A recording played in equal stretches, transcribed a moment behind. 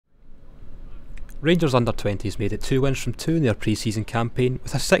Rangers under-20s made it 2 wins from 2 in their pre-season campaign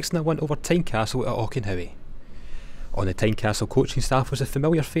with a 6-0 win over Tynecastle at Auchenhowie. On the Tynecastle coaching staff was a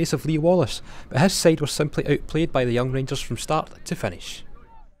familiar face of Lee Wallace, but his side were simply outplayed by the young Rangers from start to finish.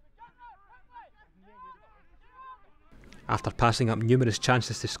 After passing up numerous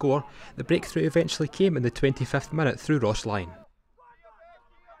chances to score, the breakthrough eventually came in the 25th minute through Ross Lyon.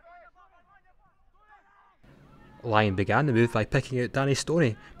 Lyon began the move by picking out Danny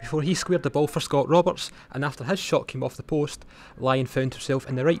Stoney before he squared the ball for Scott Roberts, and after his shot came off the post, Lyon found himself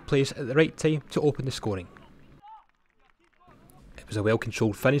in the right place at the right time to open the scoring. It was a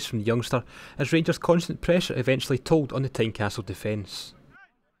well-controlled finish from the youngster as Rangers' constant pressure eventually told on the Tynecastle defence.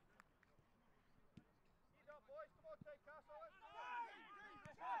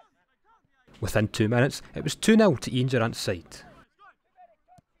 Within 2 minutes, it was 2-0 to Ian Durrant's side.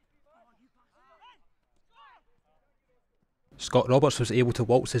 Scott Roberts was able to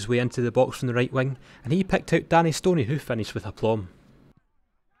waltz his way into the box from the right wing, and he picked out Danny Stoney, who finished with aplomb.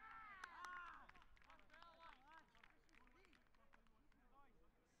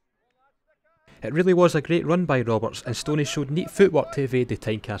 It really was a great run by Roberts, and Stoney showed neat footwork to evade the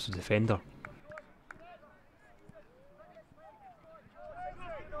Tynecastle defender.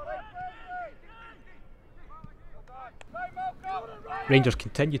 Rangers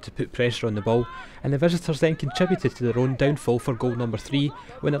continued to put pressure on the ball, and the visitors then contributed to their own downfall for goal number 3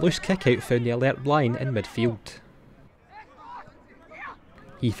 when a loose kick-out found the alert Lyon in midfield.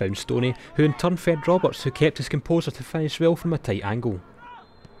 He found Stoney, who in turn fed Roberts, who kept his composure to finish well from a tight angle.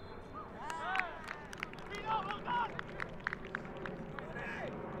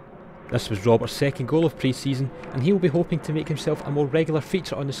 This was Roberts' second goal of pre-season, and he will be hoping to make himself a more regular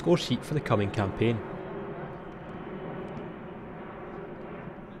feature on the score sheet for the coming campaign.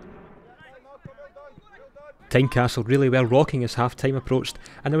 Tynecastle really were rocking as half-time approached,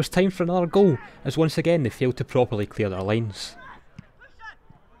 and there was time for another goal, as once again they failed to properly clear their lines.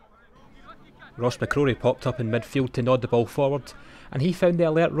 Ross McCrory popped up in midfield to nod the ball forward, and he found the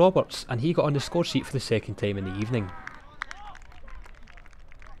alert Roberts, and he got on the score sheet for the second time in the evening.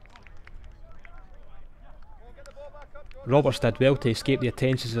 Roberts did well to escape the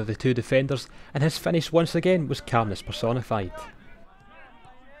attentions of the two defenders, and his finish once again was calmness personified.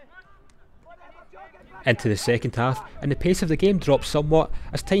 Into the second half, and the pace of the game dropped somewhat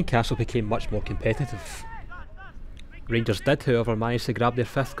as Tynecastle became much more competitive. Rangers did, however, manage to grab their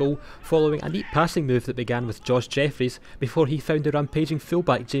 5th goal following a neat passing move that began with Josh Jeffries before he found the rampaging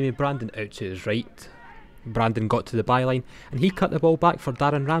fullback Jamie Brandon out to his right. Brandon got to the byline and he cut the ball back for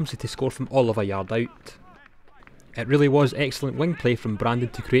Darren Ramsey to score from all of a yard out. It really was excellent wing play from Brandon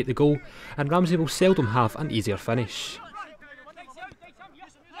to create the goal, and Ramsey will seldom have an easier finish.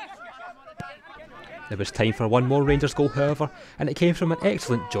 There was time for one more Rangers goal, however, and it came from an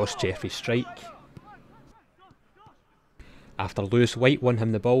excellent Josh Jeffries strike. After Lewis White won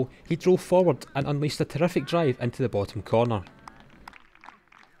him the ball, he drove forward and unleashed a terrific drive into the bottom corner.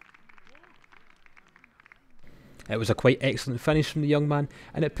 It was a quite excellent finish from the young man,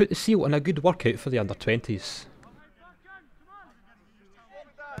 and it put the seal on a good workout for the under-20s.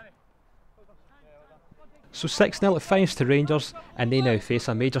 So 6-0 it finished to Rangers, and they now face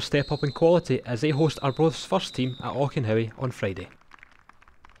a major step up in quality as they host Arbroath's first team at Auchenhowie on Friday.